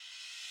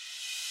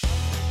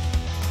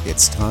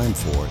It's time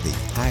for the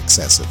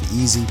Access of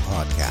Easy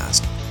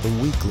podcast, the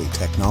weekly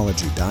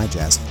technology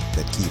digest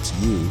that keeps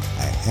you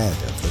ahead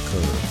of the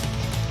curve.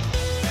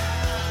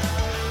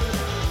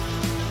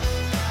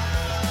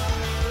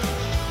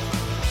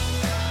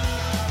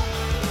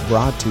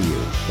 Brought to you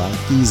by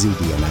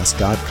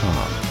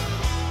EasyDNS.com.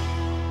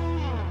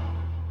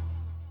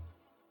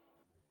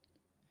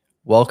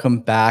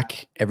 Welcome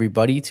back,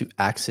 everybody, to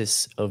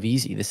Access of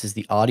Easy. This is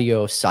the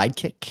audio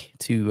sidekick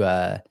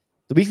to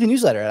the weekly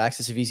newsletter at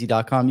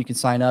accessofeasy.com. You can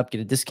sign up,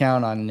 get a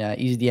discount on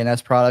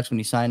EasyDNS products when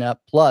you sign up.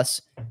 Plus,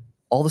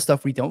 all the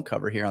stuff we don't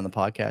cover here on the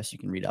podcast, you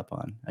can read up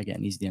on.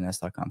 Again,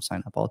 EasyDNS.com.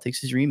 Sign up. All it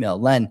takes is your email.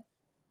 Len,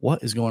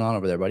 what is going on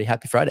over there, buddy?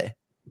 Happy Friday.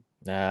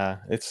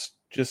 It's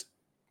just,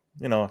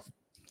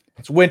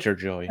 it's winter,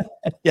 Joey.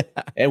 Yeah.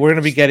 And we're going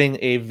to be getting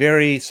a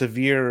very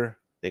severe,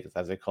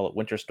 as they call it,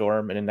 winter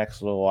storm in the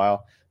next little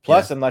while.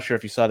 Plus, I'm not sure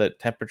if you saw the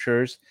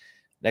temperatures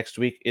next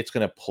week. It's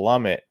going to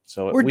plummet.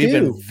 So we've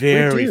been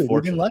very fortunate.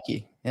 We've been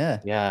lucky.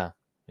 Yeah,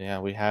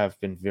 we have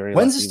been very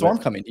When's lucky. the storm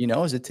coming? Do you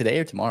know? Is it today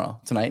or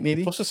tomorrow? Tonight,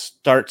 maybe? It's supposed to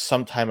start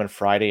sometime on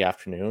Friday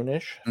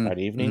afternoon-ish,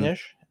 Friday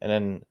evening-ish, and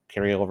then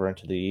carry over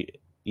into the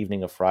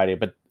evening of Friday.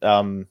 But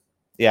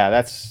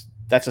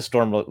that's a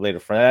storm later.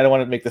 I don't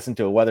want to make this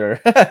into a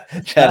weather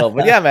channel,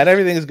 but yeah, man,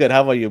 everything is good.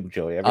 How about you,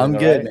 Joey? I'm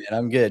good, man.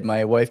 I'm good.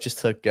 My wife just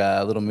took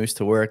little Moose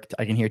to work.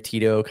 I can hear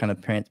Tito kind of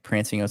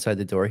prancing outside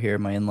the door here,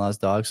 my in-laws'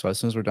 dog. So as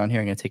soon as we're done here,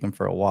 I'm going to take him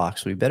for a walk.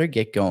 So we better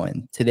get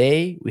going.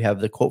 Today, we have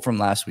the quote from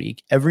last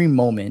week. Every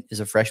moment is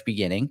a fresh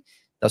beginning.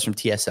 That's from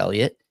T.S.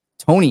 Eliot.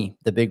 Tony,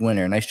 the big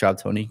winner. Nice job,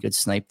 Tony. Good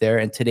snipe there.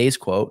 And today's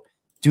quote,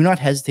 do not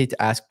hesitate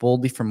to ask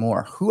boldly for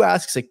more. Who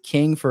asks a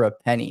king for a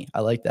penny?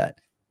 I like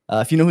that.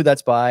 If you know who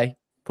that's by,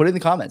 put it in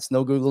the comments.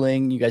 No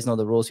Googling. You guys know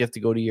the rules. You have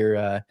to go to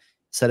your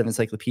set of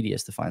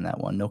encyclopedias to find that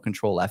one. No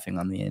control Fing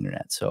on the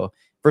internet. So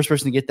first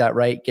person to get that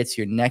right gets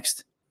your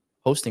next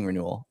hosting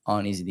renewal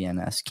on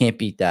EasyDNS. Can't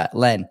beat that.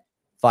 Len,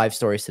 5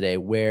 stories today.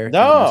 Where do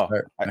you want to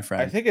start, my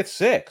friend? I think it's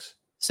 6.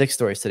 6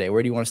 stories today.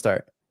 Where do you want to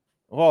start?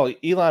 Well,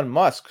 Elon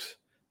Musk's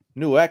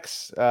new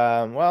X.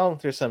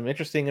 There's some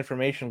interesting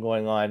information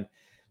going on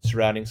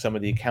surrounding some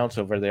of the accounts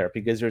over there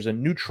because there's a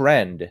new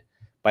trend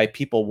by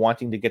people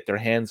wanting to get their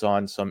hands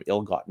on some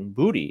ill-gotten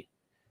booty.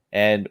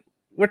 And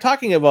we're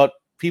talking about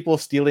people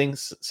stealing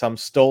some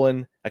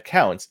stolen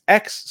accounts,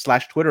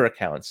 X/Twitter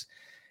accounts.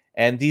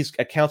 And these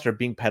accounts are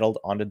being peddled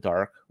on the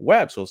dark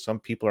web. So some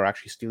people are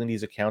actually stealing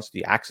these accounts,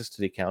 the access to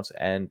the accounts,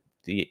 and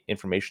the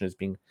information is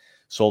being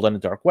sold on the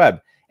dark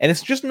web. And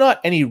it's just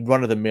not any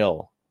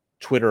run-of-the-mill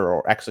Twitter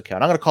or X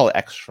account. I'm going to call it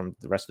X from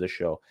the rest of the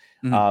show.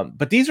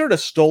 But these are the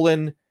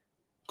stolen,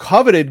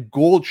 coveted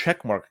gold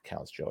checkmark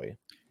accounts, Joey.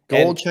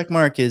 Gold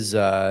checkmark is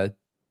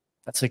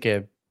that's like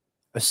a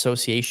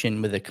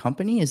association with a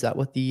company. Is that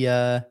what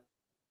the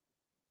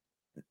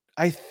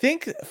I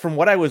think from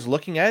what I was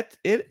looking at,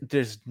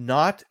 there's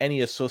not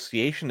any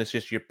association. It's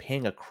just you're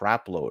paying a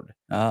crap load.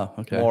 Oh,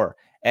 okay. More.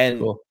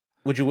 And cool.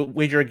 Would you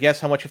wager a guess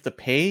how much you have to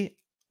pay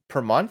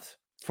per month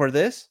for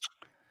this?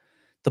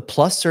 The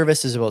Plus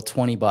service is about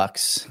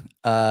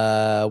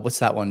 $20. What's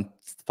that one?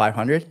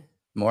 500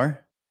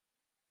 more?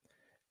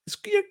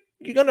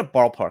 You're gonna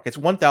ballpark. It's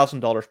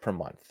 $1,000 per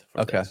month.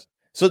 This.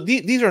 So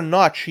these are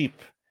not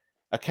cheap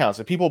accounts.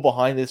 The people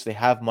behind this, they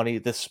have money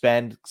to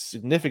spend,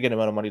 significant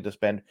amount of money to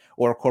spend,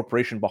 or a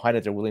corporation behind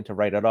it, they're willing to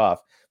write it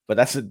off. But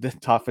that's a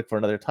topic for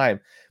another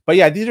time. But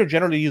yeah, these are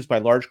generally used by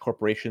large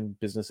corporation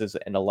businesses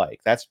and the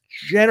like. That's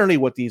generally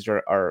what these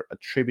are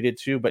attributed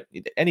to. But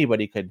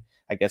anybody could,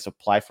 I guess,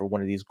 apply for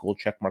one of these gold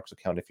checkmarks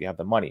account if you have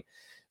the money.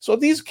 So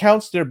these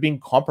accounts, they're being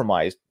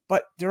compromised,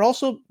 but they're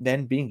also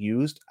then being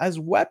used as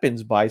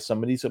weapons by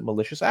some of these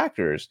malicious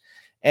actors.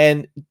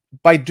 And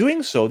by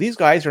doing so, these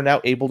guys are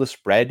now able to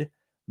spread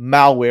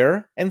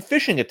malware and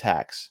phishing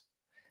attacks.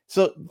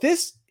 So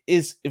this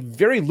is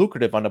very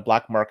lucrative on the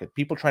black market.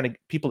 People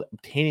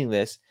obtaining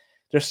this,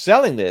 they're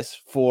selling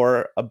this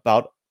for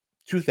about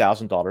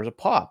 $2,000 a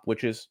pop,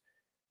 which is,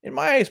 in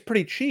my eyes,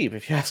 pretty cheap,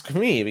 if you ask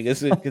me,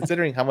 because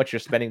considering how much you're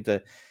spending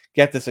to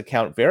get this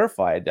account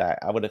verified,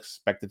 I would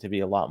expect it to be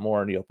a lot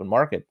more in the open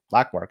market,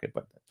 black market,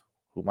 but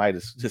who am I to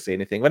say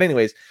anything? But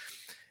anyways,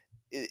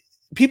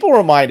 people are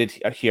reminded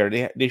here,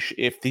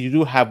 if you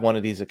do have one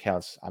of these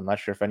accounts, I'm not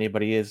sure if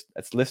anybody is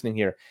that's listening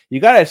here, you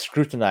got to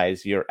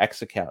scrutinize your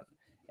X account.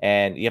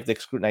 And you have to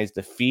scrutinize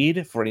the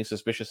feed for any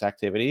suspicious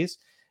activities,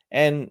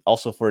 and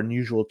also for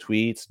unusual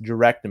tweets,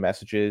 direct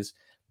messages.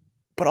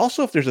 But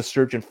also if there's a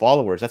surge in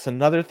followers, that's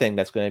another thing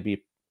that's going to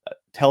be a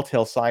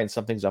telltale sign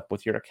something's up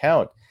with your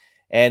account.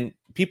 And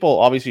people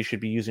obviously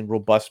should be using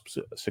robust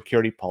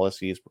security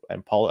policies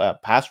and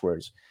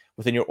passwords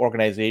within your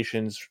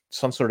organizations,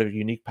 some sort of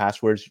unique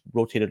passwords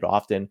rotated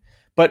often.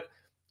 But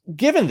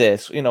given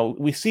this,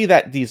 we see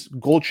that these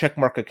gold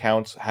checkmark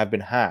accounts have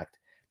been hacked.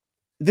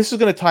 This is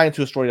going to tie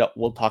into a story that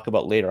we'll talk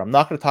about later. I'm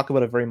not going to talk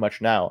about it very much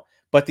now,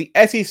 but the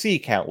SEC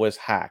account was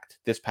hacked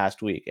this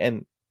past week,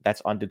 and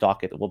that's on the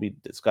docket that we'll be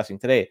discussing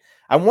today.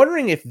 I'm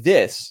wondering if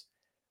this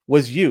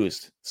was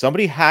used.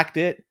 Somebody hacked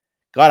it,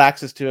 got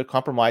access to it,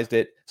 compromised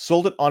it,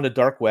 sold it on the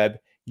dark web,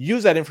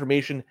 use that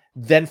information.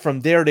 Then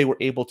from there, they were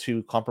able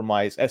to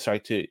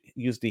to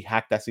use the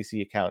hacked SEC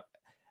account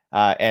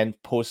and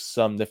post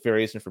some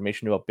nefarious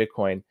information about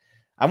Bitcoin.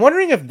 I'm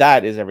wondering if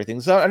that is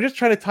everything. So I'm just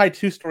trying to tie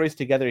two stories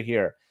together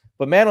here.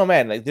 But man, oh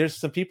man, like there's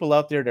some people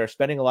out there that are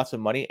spending lots of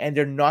money and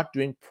they're not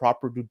doing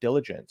proper due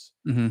diligence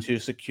to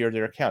secure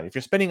their account. If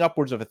you're spending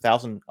upwards of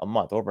 $1,000 a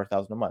month, over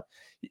 $1,000 a month,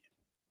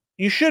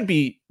 you should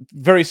be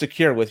very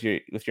secure with your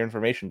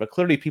information. But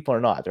clearly, people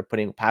are not. They're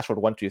putting password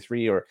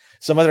 123 or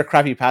some other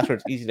crappy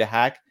passwords easy to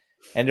hack,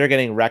 and they're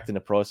getting wrecked in the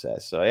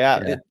process. So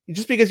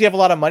just because you have a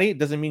lot of money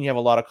doesn't mean you have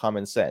a lot of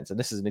common sense, and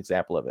this is an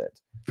example of it.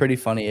 Pretty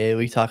funny. Eh?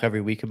 We talk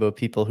every week about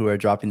people who are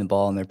dropping the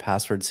ball on their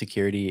password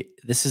security.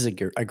 This is a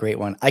great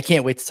one. I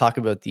can't wait to talk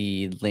about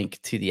the link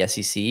to the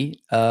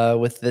SEC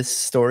with this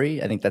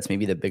story. I think that's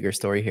maybe the bigger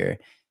story here.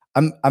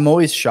 I'm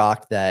always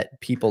shocked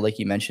that people, like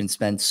you mentioned,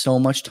 spend so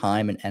much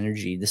time and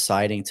energy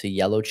deciding to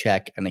yellow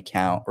check an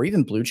account or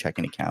even blue check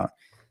an account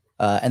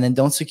and then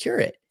don't secure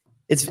it.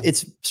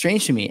 It's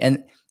strange to me.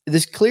 And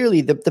this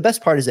clearly the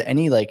best part is that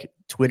any like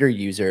Twitter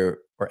user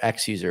or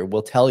X user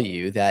will tell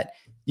you that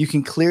you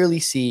can clearly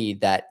see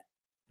that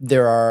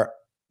there are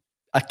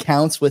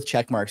accounts with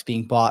check marks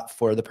being bought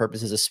for the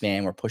purposes of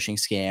spam or pushing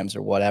scams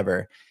or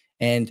whatever.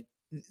 And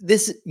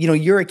this,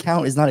 your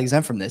account is not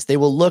exempt from this. They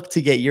will look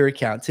to get your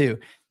account too.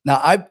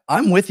 Now,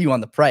 I'm with you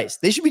on the price.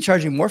 They should be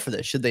charging more for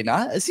this, should they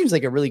not? It seems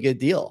like a really good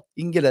deal.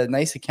 You can get a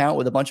nice account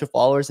with a bunch of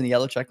followers and a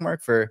yellow check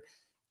mark for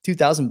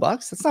 $2,000.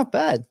 That's not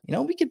bad.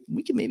 We could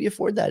maybe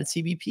afford that at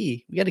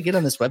CBP. We got to get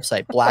on this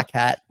website,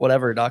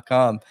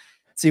 blackhatwhatever.com.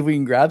 See if we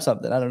can grab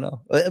something. I don't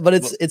know, but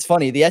it's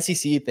funny. The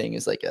SEC thing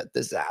is like a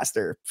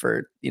disaster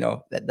for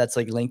that's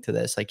like linked to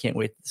this. I can't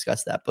wait to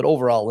discuss that. But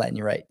overall, Len,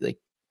 you're right. Like,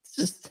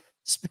 just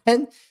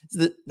spend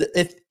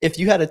if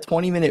you had a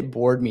 20-minute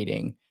board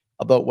meeting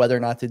about whether or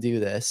not to do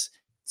this,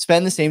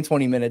 spend the same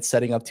 20 minutes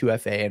setting up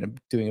 2FA and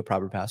doing a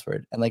proper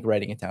password and like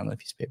writing it down on a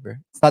piece of paper.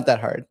 It's not that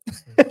hard,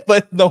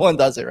 but no one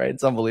does it, right?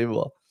 It's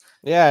unbelievable.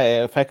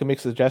 Yeah, if I could make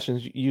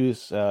suggestions,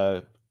 use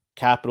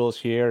capitals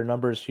here,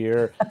 numbers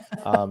here,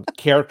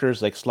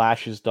 characters like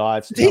slashes,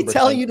 dots. They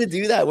tell you to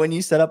do that when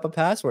you set up a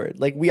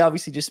password. Like, we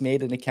obviously just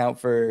made an account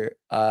for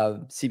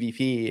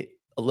CBP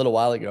a little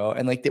while ago,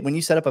 and like when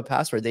you set up a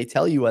password, they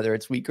tell you whether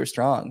it's weak or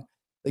strong.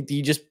 Like, do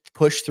you just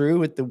push through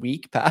with the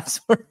weak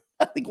password?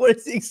 Like, what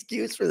is the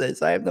excuse for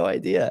this? I have no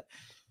idea.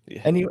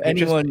 Yeah,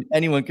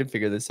 anyone can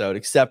figure this out,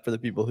 except for the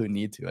people who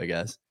need to, I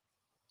guess.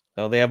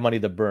 Well, they have money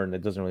to burn.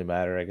 It doesn't really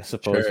matter, I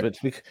suppose. Sure.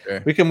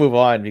 But we can move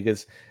on,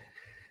 because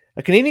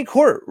a Canadian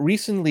court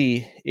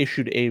recently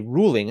issued a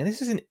ruling, and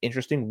this is an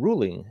interesting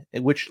ruling,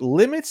 which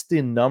limits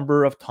the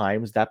number of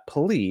times that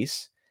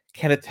police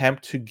can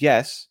attempt to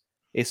guess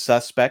a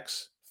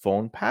suspect's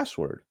phone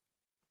password.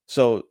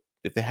 So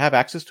if they have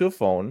access to a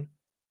phone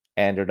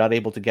and they're not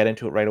able to get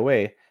into it right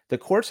away, the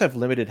courts have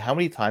limited how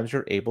many times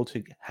you're able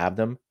to have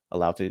them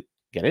allowed to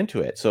get into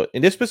it. So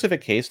in this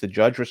specific case, the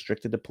judge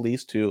restricted the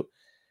police to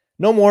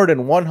no more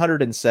than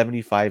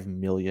 175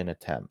 million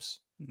attempts.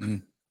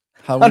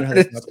 How are we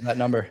going to that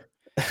number?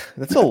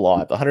 That's a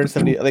lot.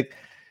 170. Like,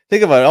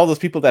 think about it. All those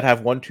people that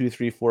have 1, 2,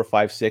 3, 4,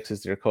 5, 6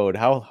 as their code.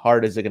 How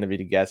hard is it going to be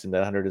to guess in that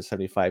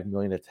 175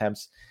 million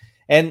attempts?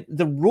 And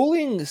the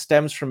ruling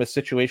stems from a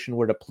situation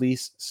where the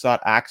police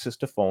sought access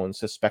to phones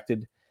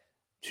suspected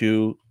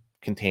to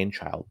contain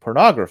child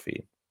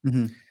pornography.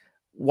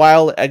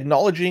 While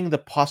acknowledging the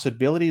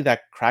possibility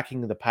that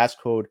cracking the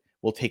passcode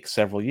will take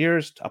several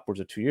years, upwards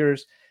of 2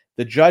 years,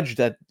 the judge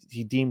that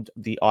he deemed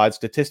the odds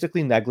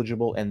statistically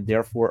negligible and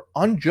therefore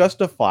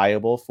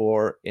unjustifiable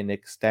for an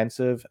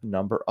extensive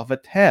number of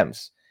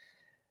attempts.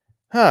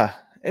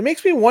 It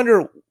makes me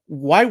wonder,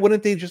 why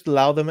wouldn't they just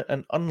allow them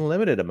an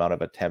unlimited amount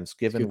of attempts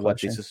given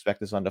what they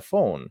suspect is on the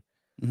phone?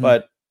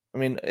 But I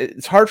mean,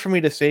 it's hard for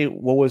me to say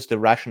what was the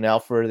rationale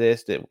for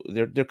this. That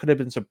there could have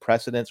been some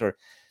precedents, or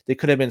they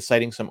could have been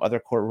citing some other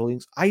court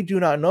rulings. I do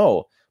not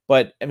know.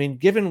 But I mean,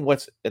 given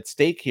what's at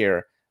stake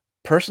here,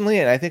 personally,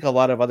 and I think a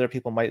lot of other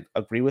people might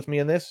agree with me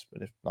in this,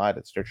 but if not,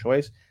 it's their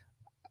choice,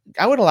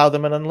 I would allow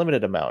them an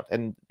unlimited amount.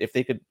 And if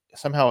they could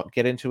somehow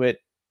get into it,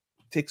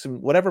 take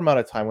some whatever amount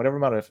of time, whatever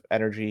amount of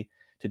energy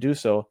to do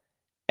so,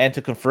 and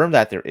to confirm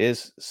that there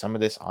is some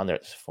of this on their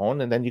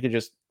phone, and then you could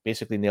just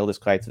basically nail this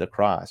guy to the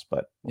cross.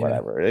 But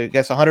whatever. I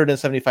guess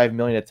 175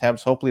 million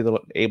attempts. Hopefully they'll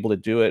be able to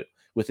do it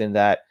within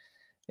that.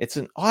 It's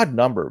an odd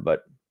number,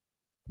 but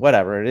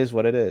whatever. It is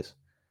what it is.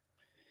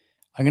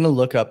 I'm going to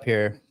look up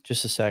here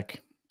just a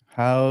sec.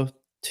 How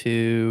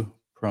to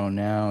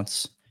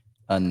pronounce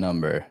a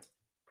number.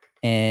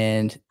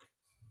 And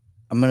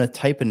I'm going to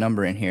type a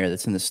number in here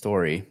that's in the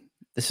story.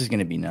 This is going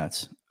to be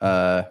nuts.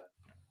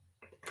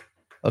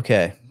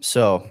 Okay,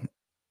 so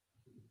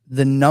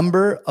the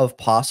number of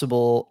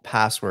possible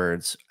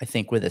passwords, I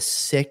think, with a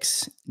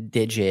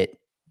 6-digit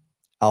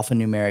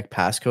alphanumeric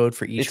passcode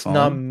for each phone. It's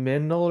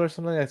nominal or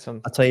something.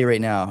 I'll tell you right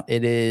now.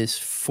 It is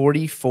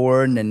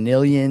 44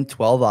 nonillion,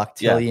 12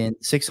 octillion,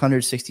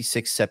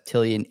 666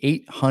 septillion,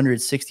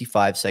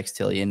 865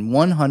 sextillion,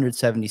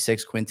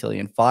 176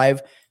 quintillion,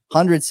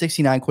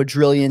 569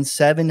 quadrillion,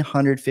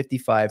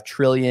 755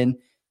 trillion,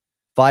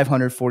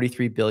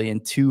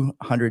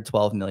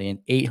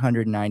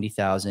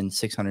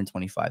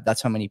 543,212,890,625.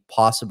 That's how many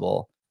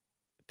possible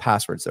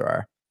passwords there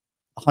are.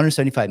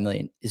 175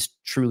 million is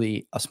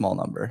truly a small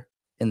number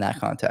in that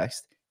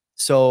context.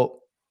 So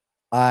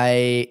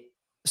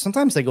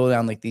sometimes I go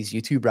down like these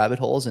YouTube rabbit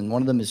holes, and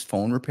one of them is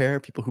phone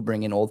repair, people who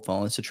bring in old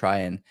phones to try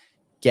and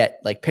get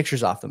like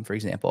pictures off them, for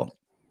example.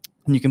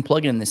 And you can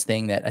plug in this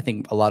thing that I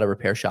think a lot of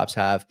repair shops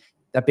have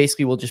that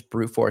basically will just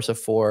brute force a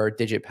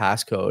 4-digit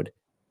passcode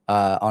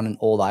on an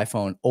old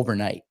iPhone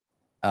overnight.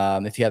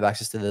 If you have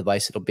access to the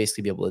device, it'll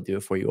basically be able to do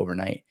it for you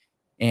overnight.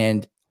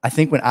 And I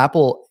think when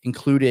Apple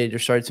included or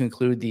started to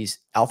include these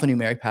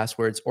alphanumeric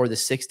passwords or the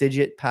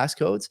 6-digit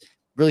passcodes,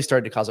 really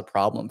started to cause a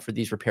problem for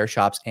these repair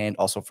shops and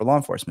also for law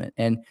enforcement.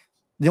 And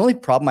the only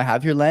problem I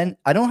have here, Len,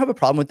 I don't have a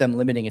problem with them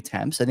limiting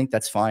attempts. I think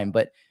that's fine.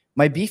 But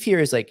my beef here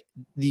is like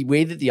the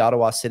way that the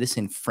Ottawa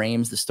Citizen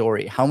frames the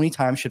story. How many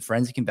times should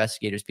forensic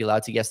investigators be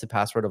allowed to guess the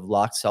password of a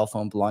locked cell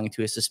phone belonging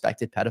to a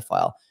suspected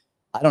pedophile?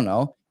 I don't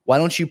know. Why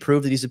don't you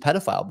prove that he's a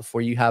pedophile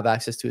before you have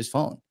access to his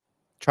phone?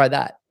 Try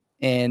that.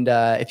 And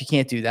if you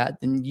can't do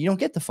that, then you don't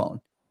get the phone.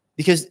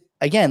 Because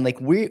again,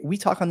 like we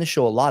talk on this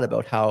show a lot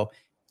about how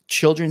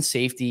children's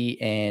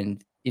safety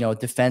and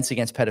defense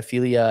against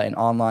pedophilia and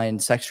online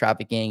sex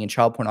trafficking and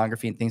child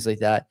pornography and things like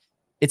that,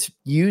 it's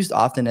used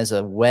often as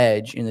a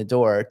wedge in the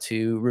door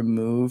to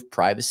remove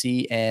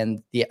privacy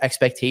and the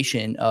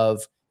expectation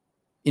of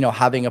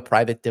having a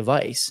private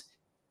device.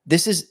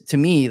 This is, to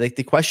me, like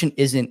the question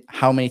isn't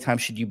how many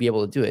times should you be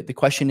able to do it. The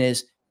question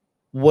is,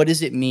 what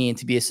does it mean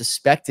to be a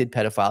suspected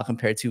pedophile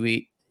compared to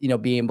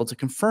being able to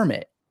confirm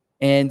it?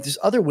 And there's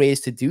other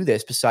ways to do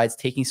this besides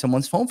taking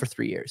someone's phone for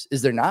 3 years.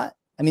 Is there not?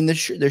 I mean, there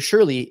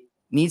surely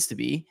needs to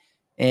be.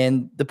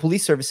 And the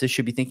police services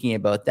should be thinking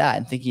about that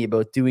and thinking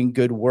about doing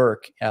good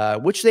work,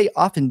 which they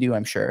often do,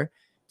 I'm sure,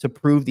 to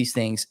prove these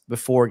things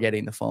before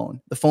getting the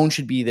phone. The phone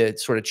should be the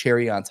sort of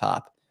cherry on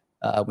top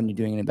when you're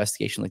doing an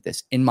investigation like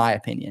this, in my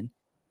opinion.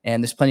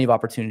 And there's plenty of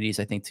opportunities,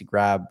 I think, to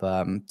grab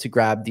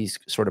these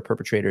sort of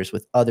perpetrators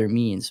with other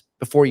means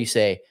before you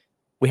say,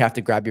 we have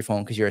to grab your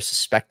phone because you're a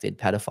suspected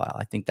pedophile.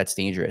 I think that's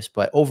dangerous.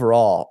 But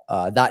overall,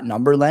 that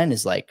number, Len,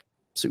 is like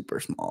super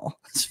small.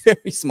 It's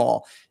very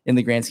small in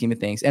the grand scheme of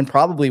things. And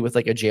probably with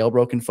like a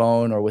jailbroken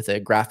phone or with a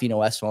Graphene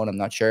OS phone, I'm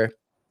not sure.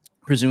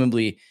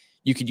 Presumably,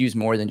 you could use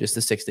more than just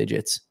the 6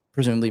 digits.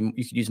 Presumably,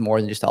 you could use more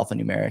than just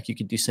alphanumeric. You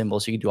could do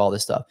symbols. You could do all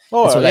this stuff.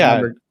 Oh, and so that yeah.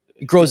 number,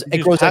 it grows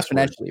password.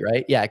 exponentially,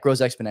 right? Yeah, it grows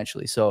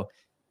exponentially. So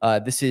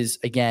this is,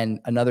 again,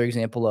 another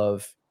example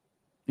of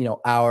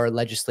our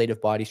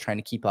legislative bodies trying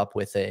to keep up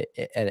with a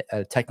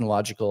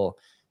technological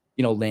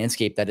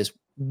landscape that is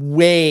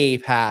way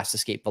past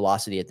escape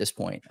velocity at this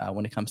point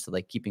when it comes to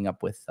like keeping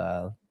up with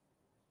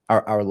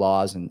our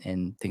laws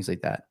and things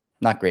like that.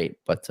 Not great,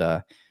 but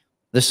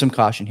there's some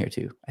caution here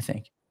too, I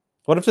think.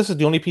 What if this is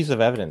the only piece of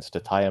evidence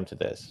to tie him to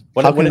this?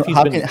 How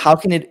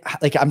can it,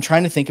 like, I'm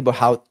trying to think about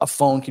how a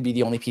phone could be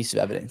the only piece of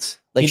evidence.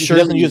 Like, he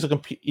doesn't use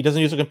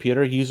a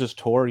computer. He uses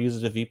Tor, he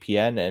uses a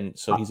VPN, and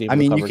so he's able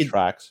to cover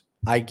tracks.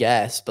 I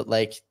guess, but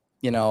like,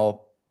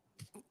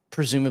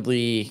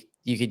 presumably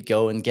you could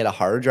go and get a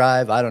hard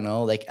drive. I don't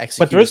know, like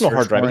execute. But there is no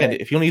hard drive. Again,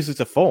 if he only uses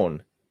a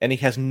phone and he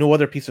has no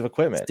other piece of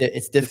equipment,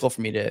 it's difficult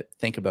for me to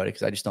think about it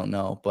because I just don't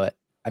know. But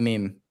I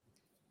mean,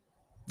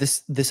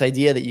 this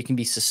idea that you can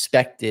be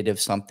suspected of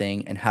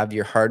something and have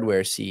your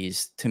hardware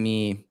seized, to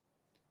me,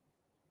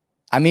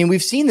 I mean,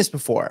 we've seen this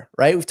before,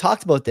 right? We've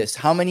talked about this.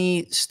 How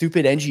many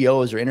stupid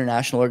NGOs or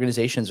international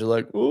organizations are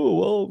like, oh,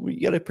 well,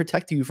 we got to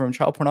protect you from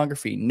child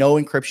pornography. No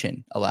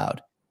encryption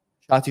allowed.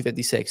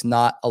 SHA-256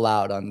 not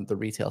allowed on the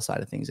retail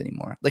side of things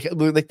anymore. Like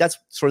that's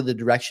sort of the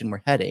direction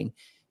we're heading.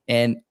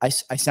 And I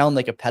sound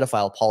like a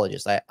pedophile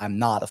apologist. I'm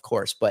not, of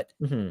course, but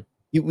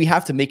we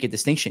have to make a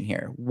distinction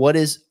here. What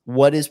is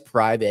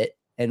private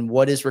and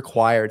what is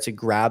required to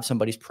grab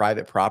somebody's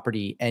private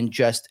property and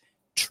just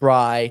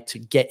try to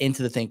get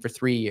into the thing for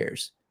 3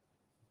 years?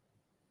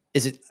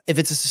 If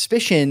it's a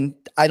suspicion,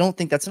 I don't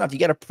think that's enough. You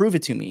got to prove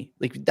it to me.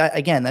 Like that,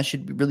 again, that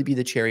should really be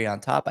the cherry on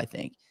top, I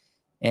think.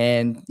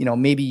 And,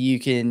 maybe you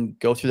can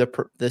go through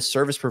the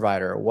service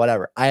provider or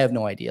whatever. I have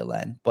no idea,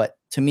 Len, but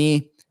to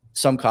me,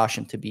 some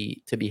caution to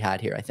be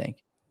had here, I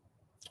think.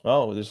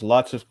 Oh, there's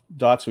lots of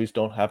dots we just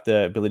don't have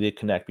the ability to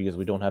connect because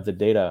we don't have the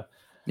data.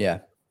 Yeah.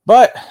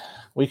 But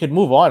we could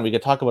move on. We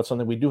could talk about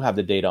something we do have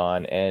the data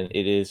on, and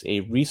it is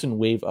a recent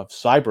wave of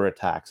cyber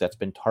attacks that's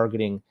been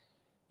targeting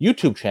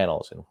YouTube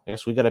channels. And I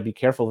guess we got to be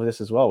careful with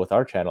this as well with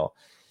our channel.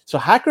 So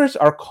hackers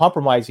are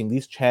compromising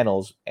these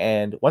channels,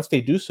 and once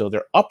they do so,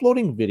 they're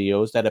uploading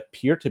videos that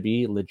appear to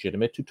be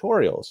legitimate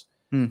tutorials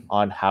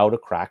on how to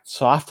crack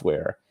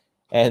software.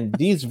 And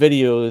these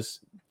videos,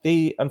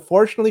 they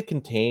unfortunately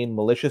contain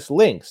malicious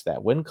links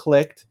that, when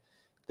clicked,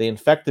 they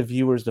infect the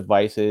viewer's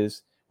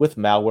devices with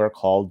malware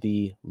called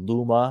the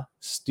Luma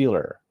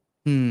Stealer.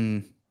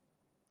 3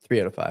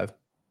 out of 5.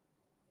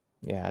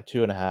 Yeah,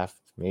 2.5,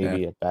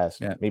 maybe at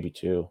best. Yeah. Maybe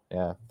 2.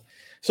 Yeah.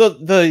 So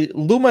the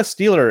Luma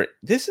Stealer,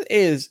 this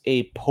is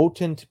a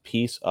potent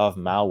piece of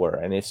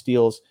malware, and it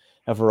steals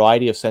a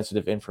variety of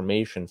sensitive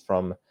information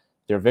from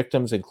their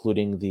victims,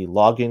 including the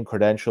login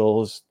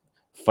credentials,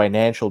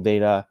 financial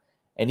data,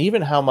 and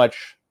even how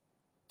much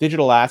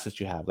digital assets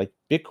you have, like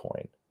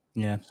Bitcoin.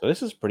 Yeah. So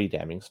this is pretty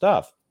damning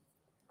stuff.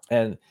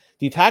 And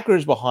the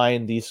attackers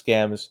behind these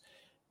scams,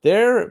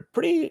 they're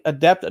pretty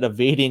adept at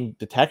evading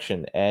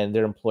detection, and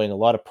they're employing a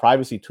lot of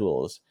privacy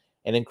tools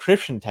and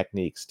encryption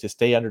techniques to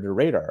stay under the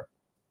radar.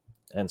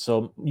 And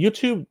so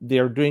YouTube,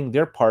 they're doing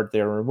their part.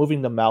 They're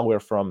removing the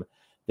malware from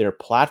their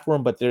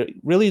platform, but they're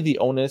really, the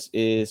onus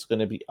is going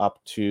to be up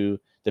to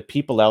the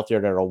people out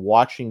there that are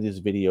watching these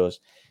videos.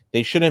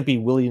 They shouldn't be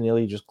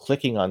willy-nilly just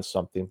clicking on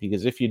something,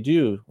 because if you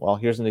do, well,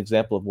 here's an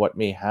example of what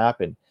may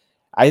happen.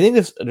 I think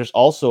there's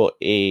also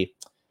a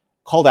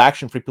call to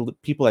action for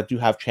people that do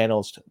have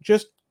channels to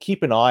just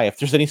keep an eye if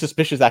there's any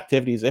suspicious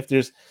activities, if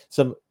there's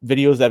some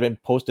videos that have been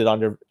posted on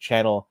their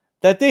channel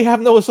that they have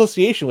no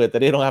association with, that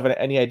they don't have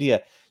any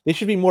idea. They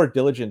should be more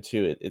diligent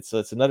to it. It's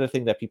another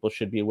thing that people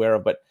should be aware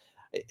of. But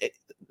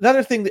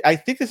another thing, I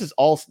think this is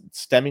all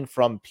stemming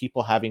from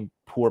people having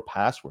poor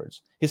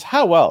passwords. Is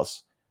how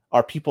else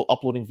are people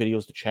uploading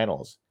videos to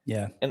channels?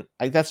 Yeah. And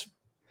that's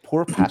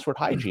poor password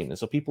hygiene. And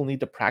so people need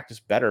to practice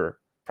better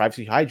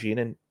privacy hygiene.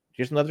 And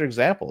here's another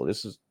example.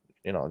 This is,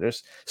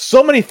 there's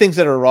so many things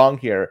that are wrong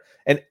here,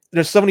 and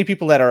there's so many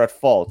people that are at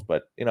fault.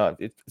 But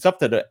it's up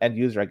to the end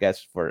user, I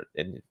guess. For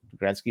in the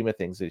grand scheme of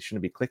things, they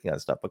shouldn't be clicking on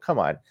stuff. But come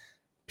on,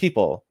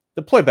 people,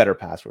 deploy better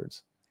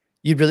passwords.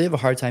 You'd really have a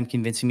hard time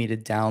convincing me to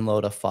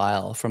download a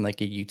file from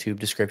like a YouTube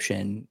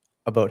description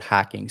about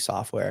hacking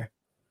software.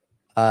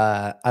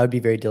 I would be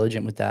very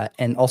diligent with that.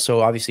 And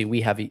also, obviously,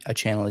 we have a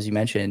channel, as you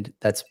mentioned,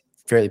 that's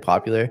fairly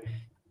popular.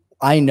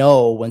 I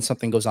know when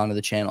something goes onto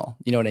the channel.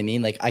 You know what I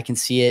mean? Like, I can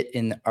see it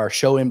in our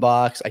show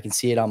inbox. I can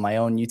see it on my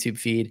own YouTube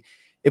feed.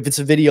 If it's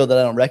a video that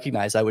I don't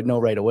recognize, I would know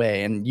right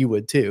away, and you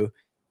would too.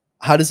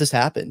 How does this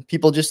happen?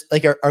 People just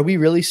like, are we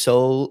really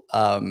so,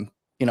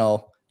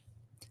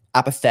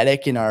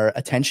 apathetic in our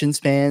attention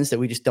spans that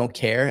we just don't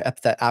care?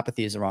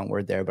 Apathy is the wrong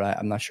word there, but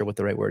I'm not sure what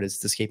the right word is.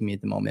 It's escaping me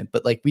at the moment.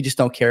 But like, we just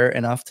don't care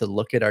enough to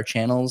look at our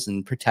channels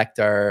and protect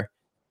our,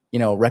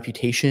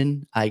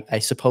 reputation. I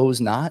suppose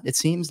not. It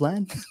seems,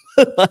 Len.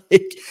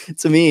 Like,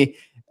 to me,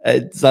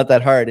 it's not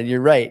that hard. And you're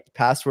right.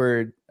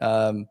 Password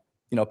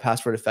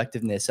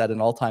effectiveness at an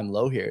all-time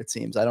low here. It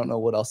seems. I don't know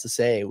what else to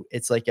say.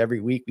 It's like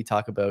every week we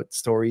talk about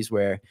stories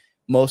where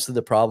most of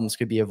the problems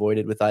could be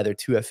avoided with either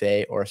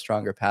 2FA or a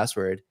stronger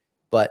password.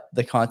 But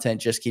the content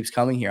just keeps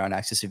coming here on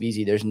Access of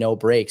Easy. There's no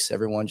breaks.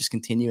 Everyone just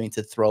continuing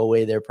to throw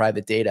away their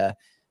private data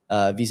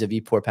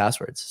vis-a-vis poor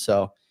passwords.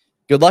 So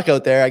good luck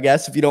out there, I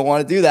guess, if you don't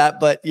want to do that.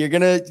 But you're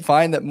going to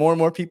find that more and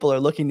more people are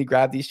looking to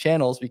grab these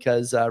channels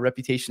because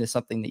reputation is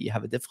something that you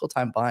have a difficult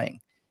time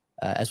buying,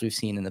 as we've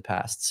seen in the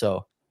past.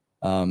 So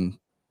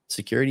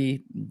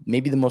security may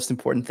be the most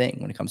important thing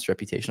when it comes to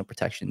reputational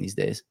protection these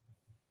days.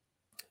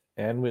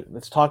 And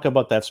let's talk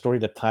about that story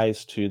that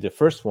ties to the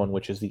first one,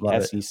 which is the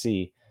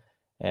SEC.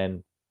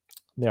 And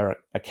their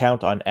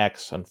account on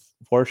X,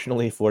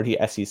 unfortunately for the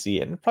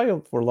SEC, and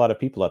probably for a lot of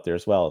people out there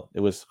as well,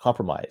 it was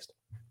compromised.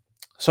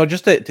 So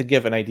just to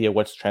give an idea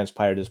what's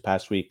transpired this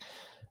past week,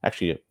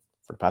 actually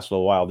for the past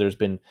little while, there's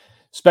been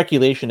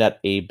speculation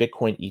that a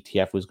Bitcoin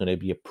ETF was going to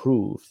be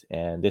approved.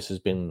 And this has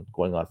been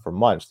going on for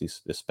months,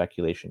 this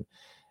speculation.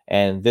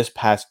 And this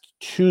past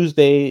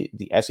Tuesday,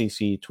 the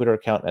SEC Twitter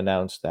account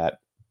announced that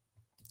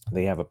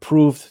they have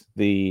approved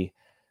the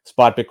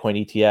spot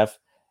Bitcoin ETF.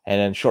 And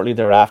then shortly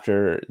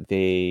thereafter,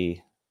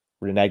 they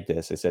reneged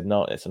this. They said,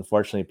 no, it's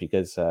unfortunately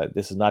because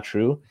this is not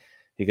true,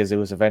 because it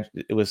was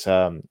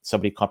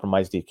somebody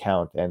compromised the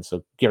account. And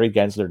so Gary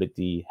Gensler,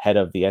 the head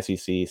of the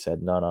SEC,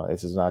 said, no,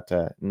 this is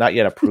not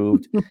yet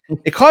approved.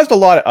 It caused a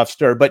lot of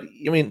stir. But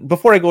I mean,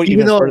 before I go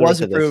even though further it was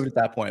into approved this,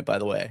 at that point, by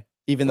the way,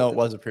 even though it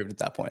was approved at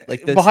that point,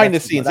 like behind the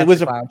scenes, it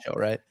was a clown show,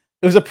 right?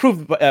 It was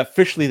approved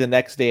officially the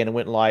next day, and it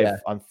went live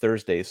on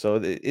Thursday. So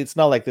it's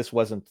not like this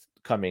wasn't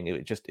coming.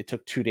 It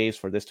took 2 days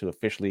for this to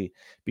officially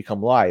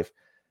become live.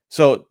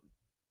 So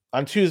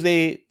on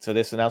Tuesday,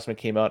 this announcement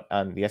came out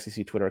on the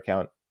SEC Twitter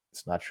account.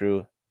 It's not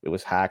true. It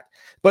was hacked.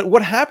 But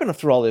what happened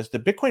through all this, the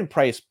Bitcoin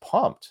price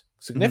pumped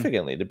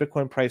significantly. The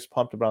Bitcoin price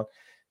pumped around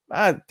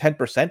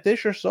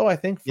 10%-ish or so, I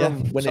think,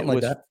 from when it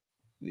was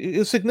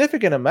a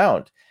significant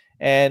amount.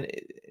 And,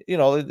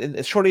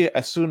 shortly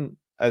as soon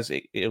as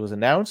it was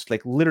announced,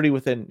 like literally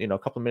within a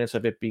couple of minutes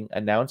of it being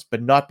announced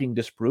but not being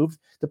disproved,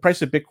 the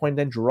price of Bitcoin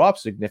then dropped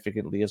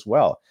significantly as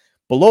well,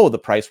 below the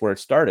price where it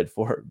started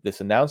for this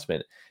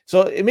announcement.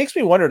 So it makes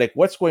me wonder, like,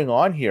 what's going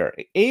on here?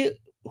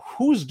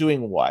 Who's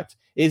doing what?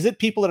 Is it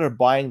people that are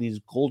buying these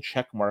gold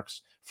check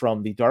marks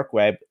from the dark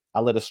web?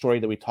 I'll let a story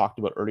that we talked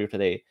about earlier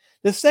today.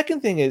 The second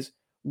thing is,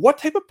 what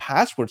type of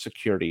password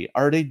security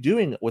are they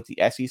doing with the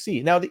SEC?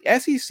 Now, the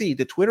SEC,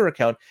 the Twitter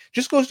account,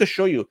 just goes to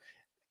show you,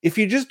 if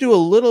you just do a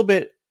little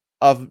bit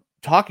of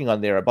talking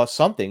on there about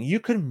something, you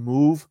can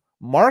move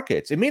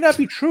markets. It may not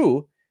be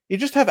true. You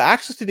just have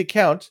access to the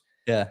account,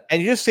 and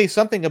you just say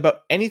something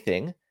about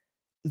anything,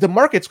 the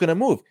market's going to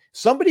move.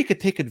 Somebody could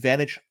take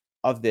advantage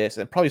of this,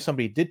 and probably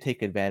somebody did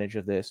take advantage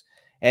of this.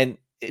 And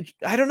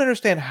I don't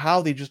understand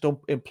how they just don't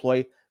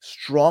employ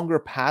stronger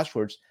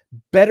passwords,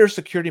 better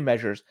security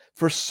measures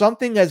for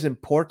something as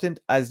important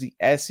as the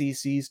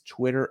SEC's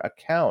Twitter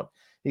account.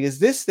 Because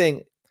this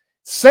thing,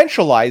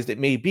 centralized it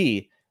may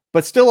be,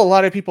 but still a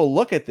lot of people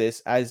look at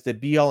this as the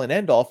be-all and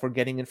end-all for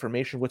getting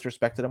information with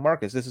respect to the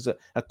markets. This is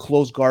a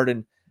closed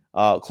garden,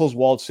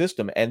 closed-walled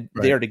system, and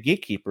they are the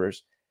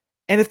gatekeepers.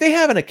 And if they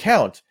have an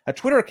account, a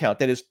Twitter account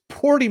that is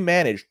poorly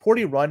managed,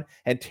 poorly run,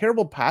 and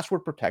terrible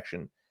password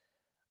protection,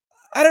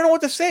 I don't know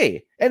what to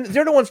say. And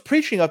they're the ones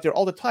preaching out there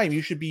all the time.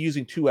 You should be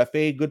using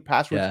 2FA, good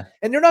passwords. Yeah.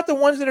 And they're not the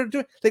ones that are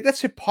doing, like, that's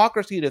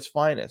hypocrisy at its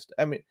finest.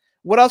 I mean,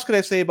 what else could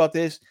I say about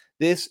this?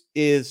 This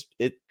is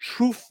a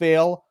true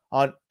fail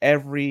on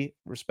every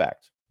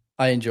respect.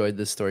 I enjoyed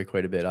this story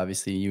quite a bit.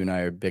 Obviously, you and I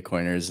are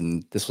Bitcoiners,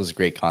 and this was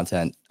great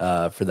content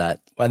for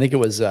that. I think it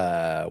was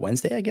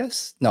Wednesday, I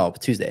guess. No,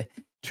 Tuesday.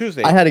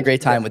 I had a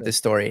great time with this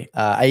story.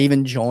 I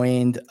even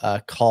joined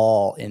a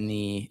call in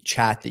the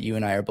chat that you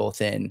and I are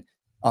both in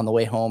on the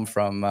way home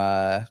from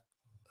a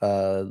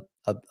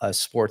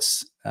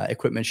sports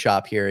equipment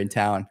shop here in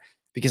town,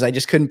 because I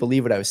just couldn't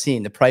believe what I was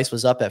seeing. The price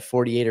was up at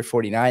 48 or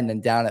 49, then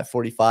down at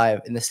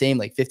 45 in the same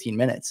like 15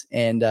 minutes.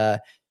 And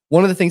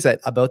one of the things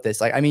about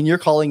this, like, I mean, you're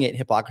calling it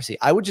hypocrisy.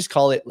 I would just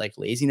call it like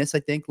laziness, I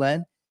think,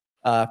 Len.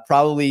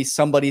 Probably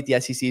somebody at the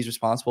SEC is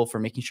responsible for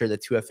making sure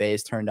that 2FA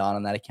is turned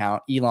on that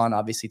account. Elon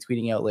obviously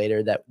tweeting out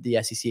later that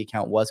the SEC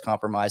account was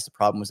compromised. The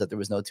problem was that there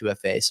was no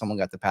 2FA. Someone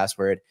got the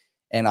password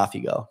and off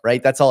you go,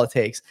 right? That's all it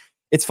takes.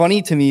 It's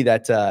funny to me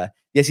that the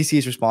SEC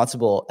is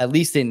responsible, at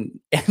least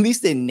in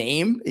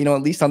name, you know,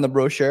 at least on the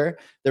brochure,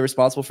 they're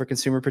responsible for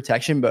consumer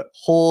protection. But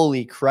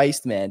holy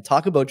Christ, man,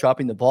 talk about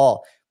dropping the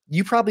ball.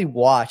 You probably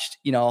watched,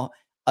 you know,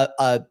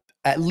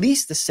 at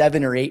least a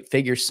 7 or 8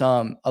 figure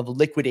sum of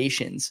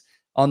liquidations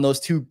on those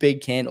 2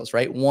 big candles,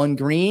 right? One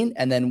green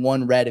and then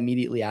one red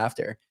immediately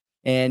after.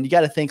 And you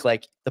got to think,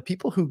 like, the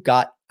people who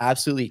got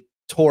absolutely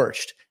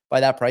torched by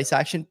that price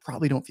action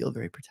probably don't feel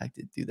very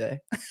protected, do they?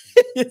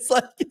 It's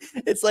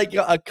like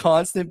a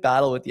constant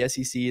battle with the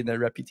SEC and their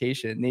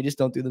reputation. They just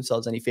don't do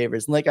themselves any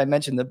favors. And like I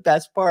mentioned, the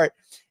best part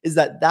is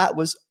that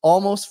was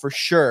almost for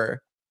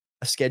sure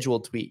a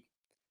scheduled tweet.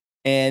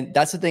 And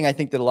that's the thing I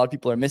think that a lot of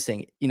people are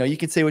missing. You know, you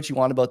can say what you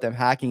want about them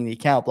hacking the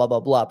account, blah, blah,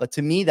 blah. But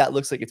to me, that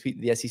looks like a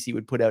tweet the SEC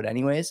would put out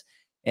anyways.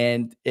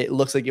 And it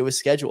looks like it was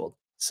scheduled.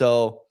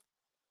 So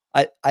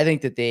I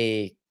think that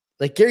they,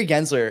 like Gary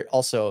Gensler,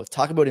 also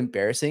talk about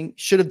embarrassing,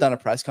 should have done a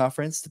press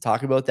conference to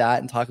talk about that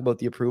and talk about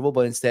the approval,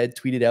 but instead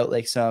tweeted out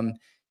like some,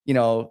 you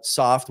know,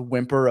 soft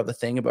whimper of a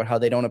thing about how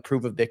they don't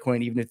approve of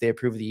Bitcoin, even if they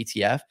approve of the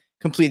ETF.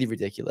 Completely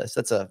ridiculous.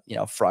 That's a, you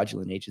know,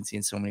 fraudulent agency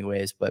in so many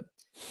ways, but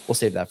we'll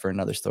save that for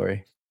another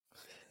story.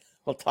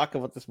 We'll talk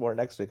about this more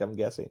next week, I'm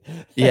guessing.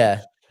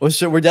 Yeah. Well,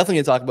 sure. We're definitely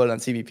going to talk about it on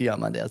CBP on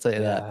Monday. I'll tell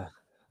you that.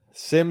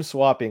 SIM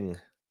swapping.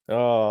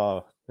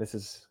 Oh, this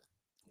is...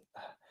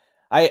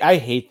 I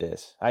hate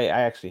this. I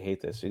actually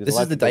hate this. This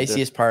is the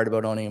diciest part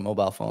about owning a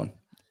mobile phone.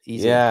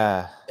 Easily.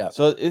 Yeah.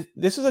 So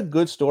this is a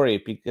good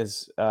story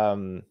because it's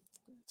an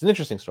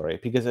interesting story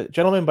because a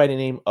gentleman by the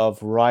name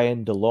of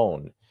Ryan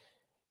DeLone,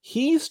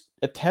 he's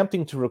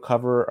attempting to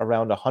recover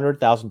around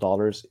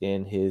 $100,000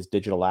 in his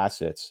digital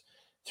assets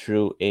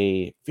through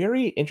a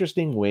very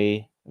interesting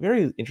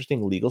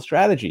legal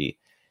strategy.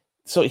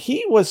 So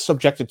he was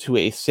subjected to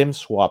a SIM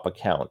swap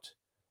attack,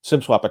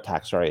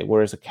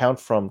 where his account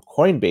from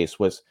Coinbase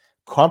was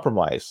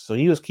compromised. So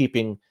he was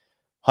keeping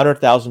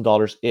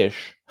 $100,000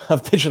 ish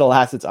of digital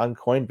assets on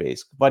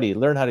Coinbase. Buddy,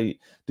 learn how to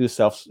do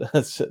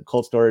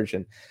cold storage,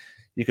 and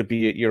you could be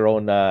your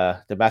own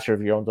the master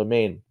of your own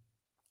domain.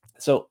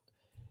 So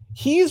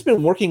he's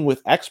been working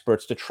with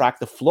experts to track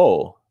the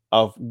flow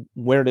of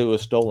where it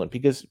was stolen,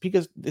 because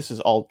this is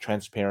all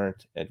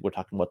transparent, and we're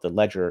talking about the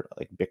ledger,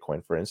 like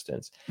Bitcoin, for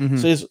instance. Mm-hmm.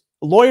 So his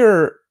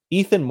lawyer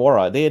Ethan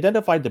Mora, they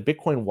identified the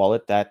Bitcoin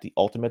wallet that the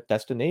ultimate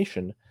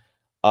destination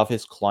of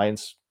his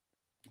client's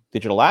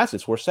digital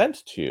assets were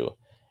sent to.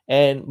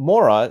 And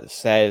Mora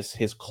says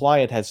his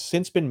client has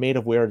since been made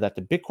aware that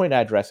the Bitcoin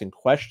address in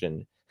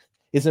question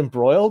is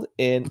embroiled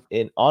in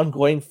an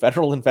ongoing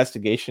federal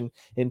investigation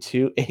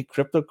into a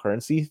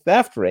cryptocurrency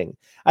theft ring.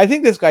 I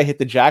think this guy hit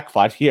the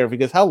jackpot here,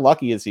 because how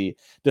lucky is he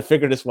to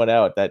figure this one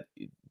out, that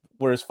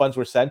where his funds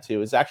were sent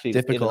to is actually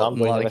difficult in an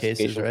ongoing in a lot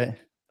investigation. Of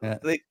cases, right?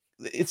 Yeah.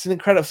 It's an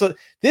incredible. So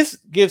this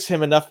gives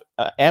him enough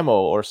ammo,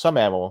 or some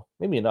ammo,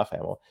 maybe enough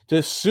ammo,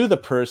 to sue the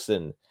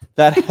person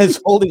that is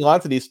holding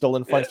on to these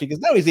stolen funds, because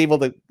now he's able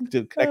to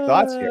connect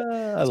dots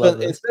here. So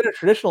instead of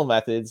traditional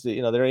methods,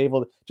 you know, they're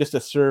able just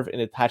to serve an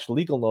attached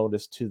legal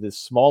notice to this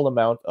small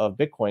amount of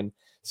Bitcoin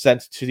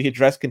sent to the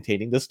address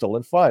containing the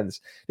stolen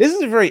funds. This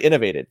is very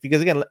innovative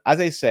because, again,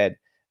 as I said,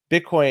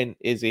 Bitcoin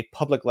is a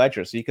public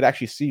ledger, so you could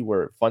actually see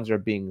where funds are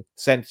being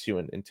sent to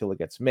until it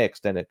gets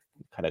mixed, and it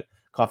kind of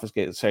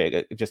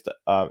it just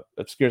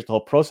obscures the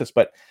whole process.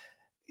 But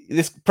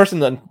this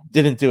person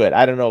didn't do it.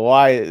 I don't know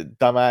why,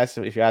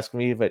 dumbass, if you ask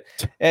me, but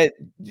it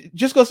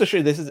just goes to show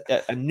you this is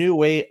a new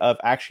way of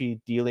actually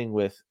dealing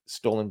with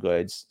stolen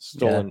goods,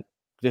 stolen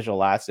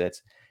digital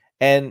assets.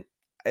 And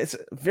it's a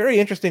very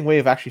interesting way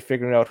of actually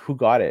figuring out who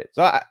got it.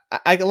 So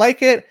I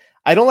like it.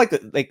 I don't like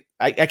the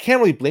I can't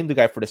really blame the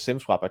guy for the SIM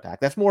swap attack.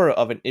 That's more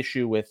of an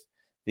issue with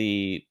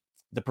the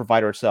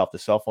provider itself, the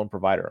cell phone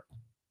provider.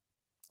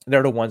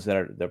 They're the ones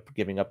that they're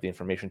giving up the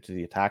information to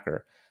the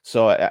attacker.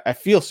 So I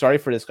feel sorry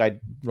for this guy,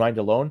 Ryan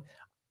DeLone.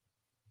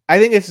 I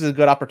think this is a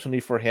good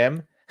opportunity for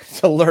him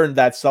to learn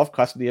that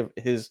self-custody of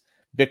his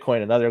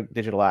Bitcoin and other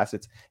digital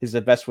assets is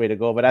the best way to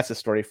go. But that's a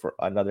story for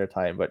another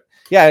time. But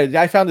yeah,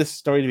 I found this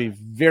story to be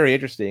very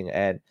interesting,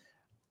 and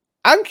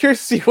I'm curious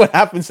to see what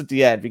happens at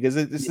the end, because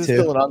this is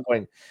still an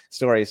ongoing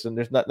story. So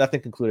there's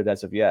nothing concluded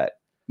as of yet.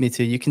 Me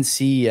too. You can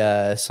see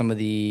some of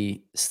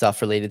the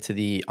stuff related to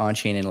the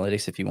on-chain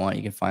analytics if you want.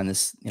 You can find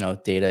this,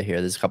 data here.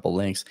 There's a couple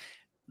links.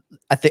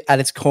 I think at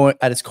its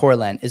core,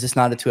 Len, is this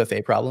not a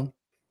 2FA problem?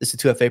 It's a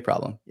 2FA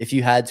problem. If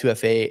you had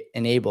 2FA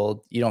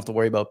enabled, you don't have to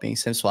worry about being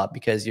SIM swap,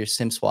 because your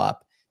SIM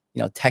swap,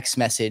 text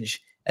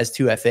message as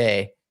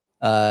 2FA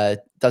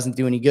doesn't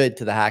do any good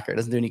to the hacker. It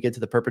doesn't do any good to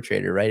the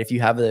perpetrator, right? If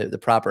you have the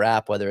proper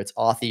app, whether it's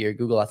Authy or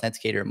Google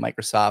Authenticator or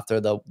Microsoft or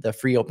the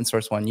free open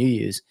source one you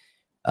use,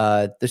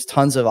 there's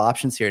tons of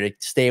options here to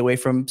stay away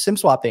from SIM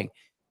swapping.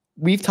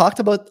 We've talked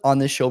about on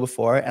this show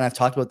before, and I've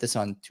talked about this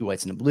on Two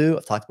Whites and a Blue.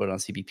 I've talked about it on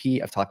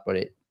CBP. I've talked about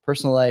it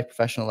personal life,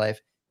 professional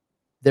life.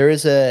 There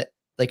is a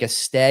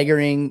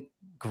staggering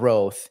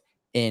growth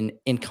in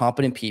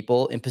incompetent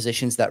people in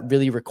positions that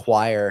really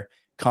require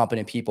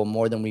competent people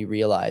more than we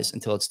realize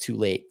until it's too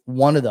late.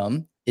 One of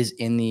them is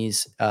in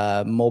these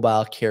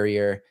mobile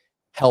carrier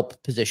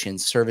help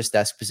positions, service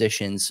desk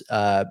positions,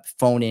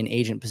 phone in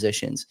agent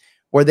positions,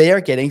 where they are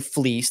getting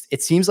fleeced.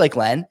 It seems like,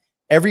 Len,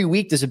 every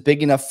week there's a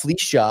big enough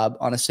fleece job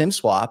on a SIM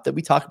swap that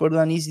we talk about it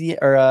on Easy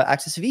or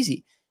Access of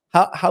Easy.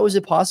 How is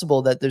it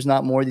possible that there's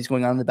not more of these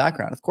going on in the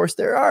background? Of course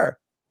there are.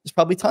 There's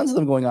probably tons of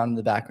them going on in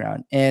the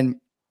background. And,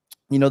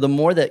 the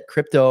more that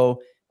crypto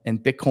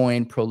and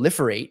Bitcoin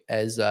proliferate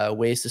as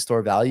ways to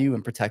store value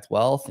and protect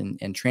wealth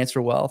and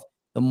transfer wealth,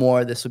 the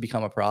more this will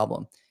become a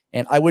problem.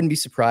 And I wouldn't be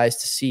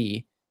surprised to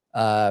see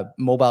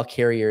mobile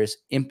carriers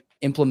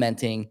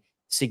implementing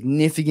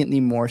significantly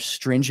more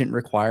stringent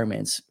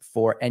requirements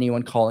for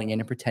anyone calling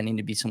in and pretending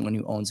to be someone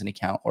who owns an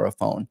account or a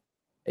phone,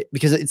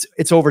 because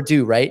it's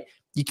overdue, right?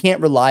 You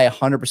can't rely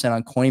 100%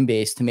 on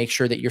Coinbase to make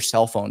sure that your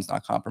cell phone's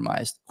not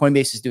compromised.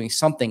 Coinbase is doing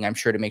something, I'm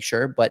sure, to make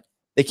sure, but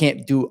they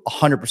can't do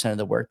 100% of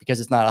the work because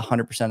it's not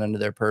 100% under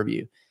their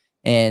purview.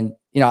 And,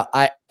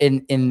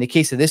 in the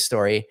case of this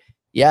story,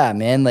 yeah,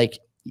 man, like,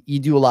 you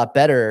do a lot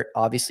better,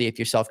 obviously, if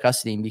you're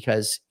self-custodying,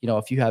 because,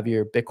 if you have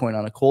your Bitcoin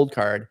on a cold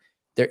card,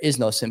 there is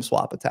no SIM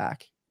swap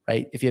attack,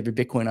 right? If you have your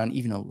Bitcoin on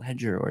even a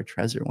Ledger or a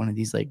Trezor, one of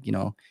these,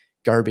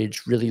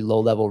 garbage, really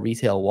low-level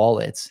retail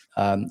wallets,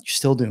 you're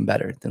still doing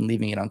better than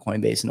leaving it on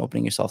Coinbase and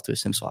opening yourself to a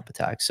SIM swap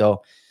attack.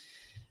 So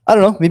I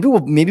don't know.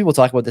 Maybe we'll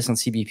talk about this on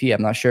CBP.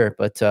 I'm not sure,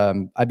 but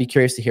I'd be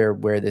curious to hear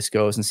where this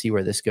goes and see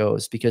where this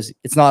goes, because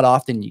it's not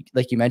often,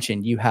 like you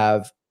mentioned, you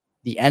have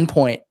the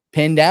endpoint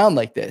pinned down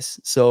like this.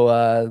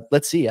 So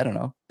let's see. I don't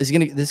know. Is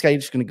this guy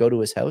just gonna go to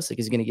his house? Like,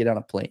 is he gonna get on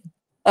a plane?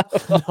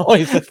 No,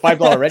 he said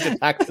 $5 rent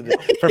tax to the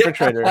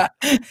perpetrator.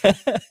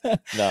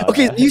 No.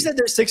 Okay, you said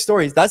there's 6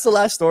 stories. That's the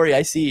last story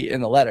I see in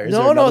the letter.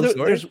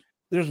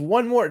 There's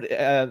one more.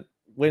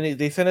 When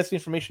they sent us the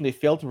information, they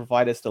failed to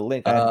provide us the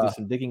link. I had to do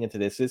some digging into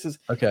this. This is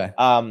okay.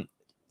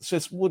 So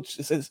it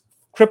says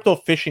crypto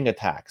phishing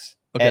attacks,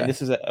 and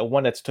this is a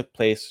one that's took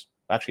place.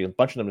 Actually, a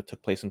bunch of them that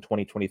took place in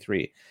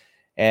 2023,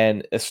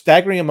 and a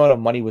staggering amount of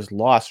money was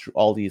lost through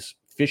all these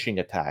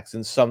phishing attacks,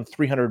 and some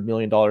 $300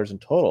 million in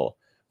total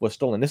was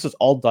stolen. This is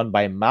all done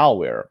by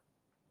malware.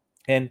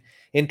 And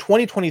in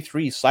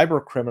 2023,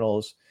 cyber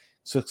criminals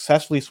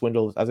successfully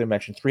swindled, as I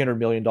mentioned, $300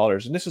 million.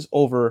 And this is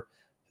over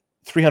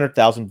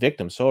 300,000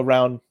 victims. So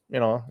around,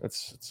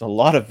 it's a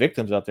lot of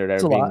victims out there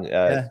that are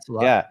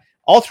being,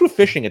 all through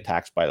phishing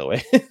attacks, by the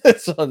way.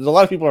 So a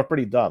lot of people are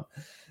pretty dumb.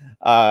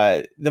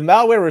 The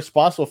malware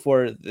responsible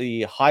for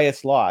the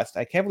highest loss,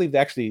 I can't believe they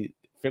actually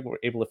were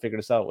able to figure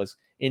this out, was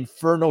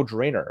Inferno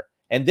Drainer.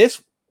 And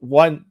this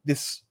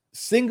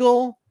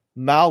single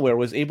malware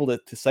was able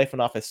to siphon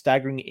off a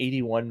staggering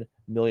 $81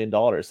 million.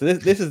 So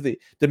this is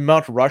the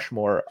Mount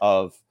Rushmore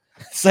of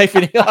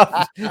siphoning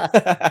off.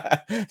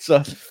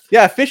 So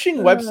yeah, phishing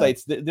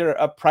websites, they're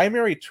a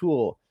primary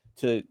tool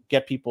to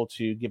get people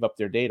to give up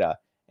their data.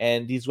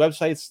 And these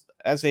websites,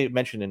 as I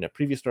mentioned in a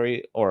previous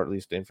story, or at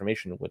least the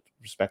information with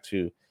respect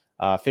to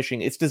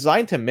phishing, it's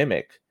designed to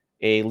mimic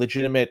a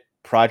legitimate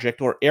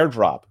project or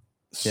airdrop.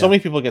 So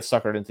many people get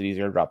suckered into these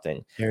airdrop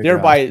things.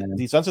 Thereby,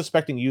 these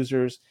unsuspecting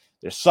users,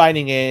 they're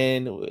signing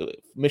in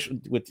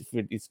with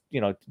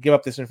give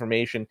up this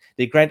information.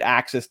 They grant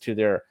access to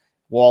their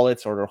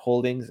wallets or their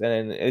holdings,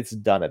 and it's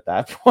done at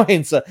that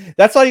point. So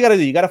that's all you got to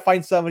do. You got to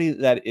find somebody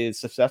that is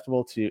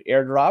susceptible to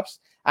airdrops,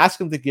 ask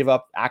them to give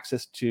up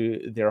access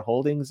to their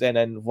holdings, and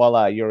then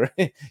voila, you're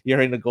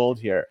in the gold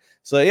here.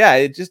 So yeah,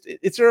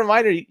 it's a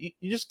reminder. You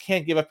just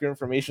can't give up your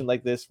information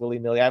like this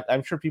willy-nilly.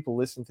 I'm sure people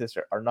listening to this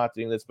are not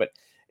doing this, but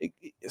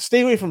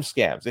stay away from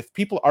scams. If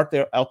people out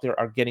there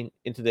are getting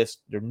into this,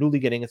 they're newly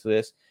getting into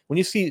this. When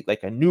you see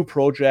like a new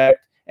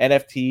project,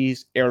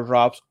 NFTs,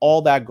 airdrops,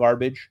 all that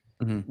garbage,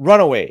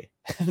 run away.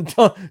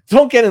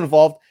 don't get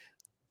involved.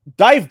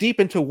 Dive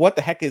deep into what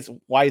the heck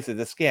why is it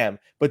a scam,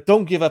 but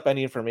don't give up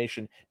any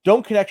information.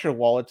 Don't connect your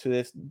wallet to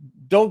this.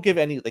 Don't give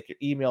any, like, your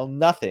email,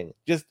 nothing.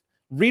 Just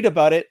read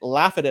about it,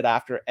 laugh at it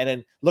after, and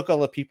then look at all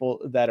the people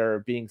that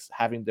are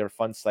having their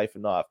funds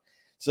siphoned off.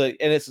 So,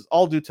 and it's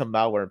all due to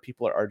malware, and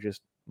people are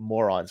just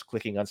morons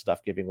clicking on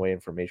stuff, giving away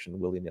information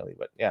willy-nilly.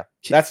 But yeah,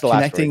 that's the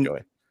last story,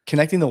 Joey.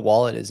 Connecting the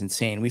wallet is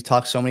insane. We've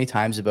talked so many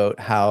times about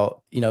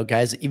how,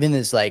 guys, even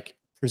as, like,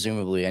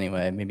 presumably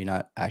anyway, maybe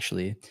not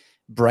actually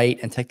bright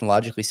and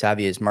technologically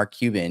savvy as Mark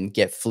Cuban,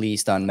 get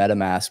fleeced on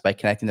MetaMask by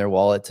connecting their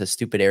wallet to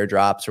stupid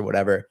airdrops or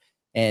whatever.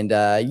 And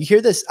you hear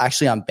this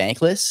actually on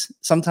Bankless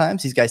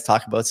sometimes. These guys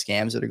talk about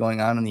scams that are going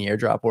on in the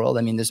airdrop world.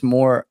 I mean, there's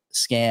more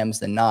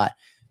scams than not.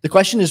 The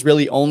question is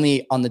really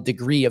only on the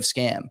degree of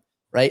scam,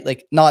 right?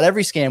 Like, not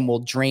every scam will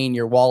drain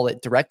your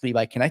wallet directly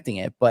by connecting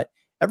it, but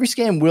every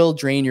scam will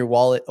drain your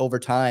wallet over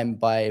time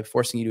by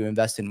forcing you to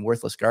invest in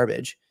worthless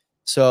garbage.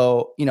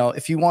 So,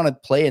 if you want to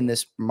play in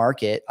this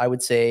market, I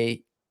would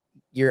say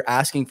you're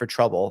asking for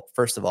trouble,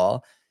 first of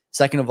all.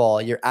 Second of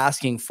all, you're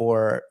asking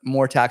for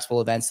more taxable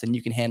events than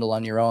you can handle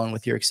on your own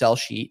with your Excel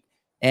sheet.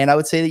 And I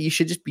would say that you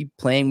should just be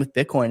playing with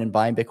Bitcoin and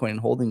buying Bitcoin and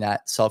holding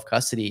that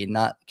self-custody and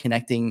not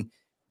connecting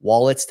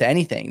wallets to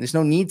anything. There's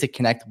no need to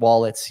connect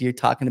wallets. You're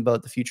talking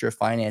about the future of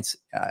finance.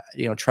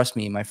 Trust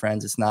me, my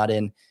friends, it's not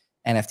in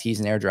NFTs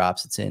and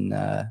airdrops. It's in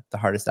the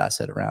hardest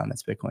asset around.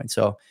 That's Bitcoin.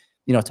 So,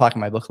 talking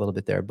my book a little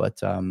bit there,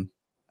 but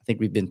I think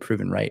we've been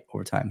proven right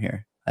over time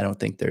here. I don't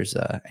think there's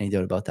any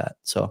doubt about that.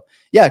 So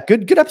yeah,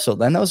 good episode,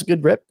 Len. That was a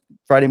good rip.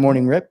 Friday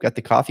morning rip. Got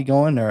the coffee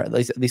going, or at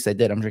least I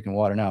did. I'm drinking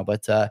water now.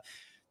 But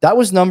that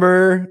was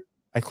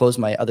I closed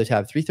my other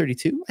tab,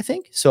 332, I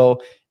think.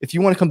 So if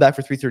you want to come back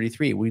for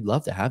 333, we'd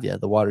love to have you.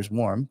 The water's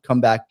warm.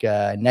 Come back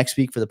next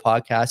week for the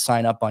podcast.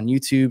 Sign up on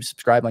YouTube,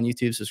 subscribe on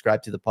YouTube,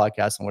 subscribe to the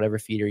podcast on whatever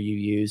feeder you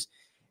use.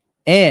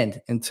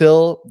 And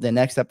until the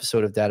next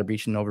episode of Data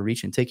Breach and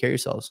Overreach, take care of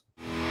yourselves.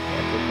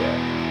 Yeah, take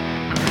care.